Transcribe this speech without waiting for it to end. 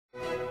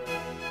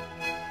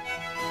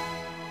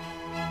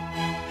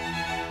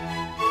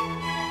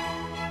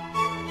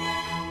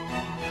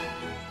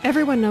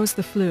Everyone knows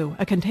the flu,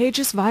 a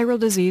contagious viral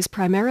disease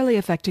primarily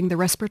affecting the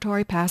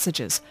respiratory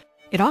passages.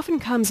 It often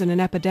comes in an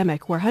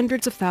epidemic where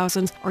hundreds of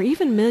thousands or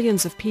even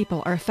millions of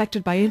people are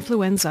affected by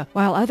influenza,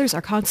 while others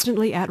are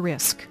constantly at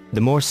risk.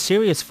 The more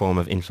serious form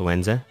of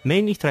influenza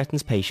mainly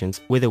threatens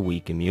patients with a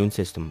weak immune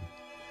system.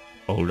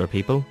 Older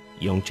people,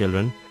 young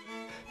children,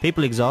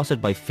 people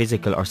exhausted by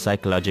physical or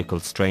psychological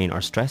strain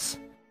or stress,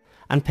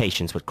 and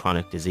patients with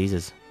chronic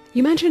diseases.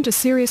 You mentioned a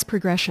serious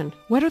progression.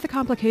 What are the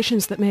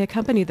complications that may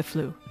accompany the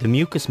flu? The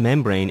mucous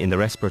membrane in the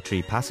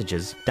respiratory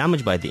passages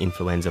damaged by the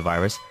influenza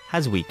virus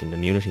has weakened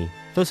immunity.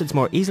 Thus it's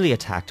more easily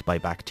attacked by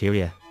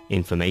bacteria.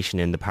 Inflammation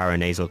in the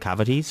paranasal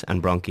cavities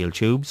and bronchial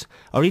tubes,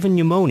 or even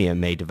pneumonia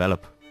may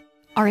develop.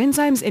 Are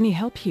enzymes any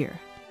help here?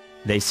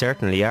 They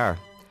certainly are.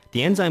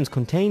 The enzymes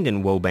contained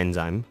in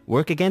Wobenzym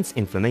work against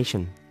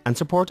inflammation and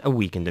support a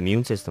weakened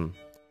immune system.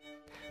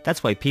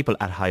 That's why people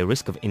at high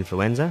risk of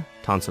influenza,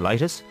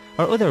 tonsillitis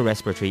or other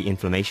respiratory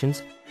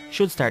inflammations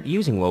should start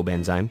using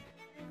Wobenzym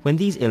when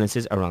these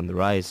illnesses are on the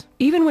rise.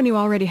 Even when you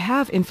already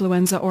have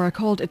influenza or a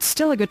cold, it's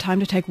still a good time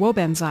to take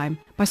Wobenzym.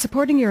 By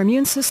supporting your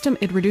immune system,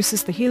 it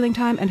reduces the healing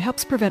time and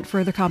helps prevent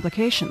further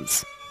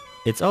complications.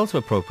 It's also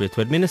appropriate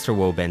to administer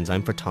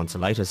Wobenzym for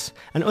tonsillitis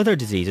and other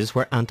diseases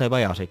where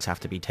antibiotics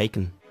have to be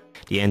taken.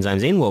 The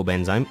enzymes in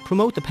Wobenzym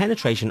promote the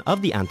penetration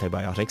of the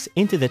antibiotics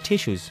into the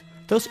tissues,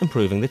 thus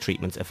improving the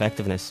treatment's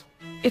effectiveness.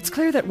 It's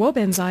clear that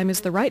Wobenzym is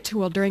the right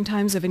tool during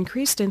times of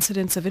increased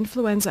incidence of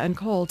influenza and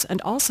colds,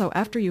 and also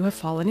after you have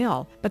fallen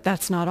ill. But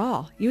that's not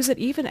all. Use it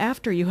even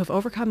after you have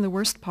overcome the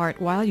worst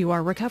part while you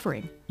are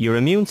recovering. Your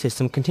immune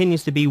system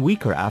continues to be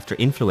weaker after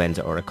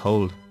influenza or a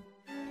cold.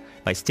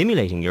 By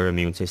stimulating your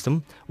immune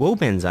system,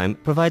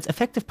 Wobenzym provides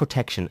effective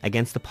protection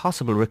against the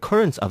possible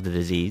recurrence of the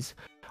disease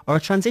or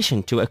a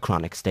transition to a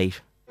chronic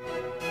state.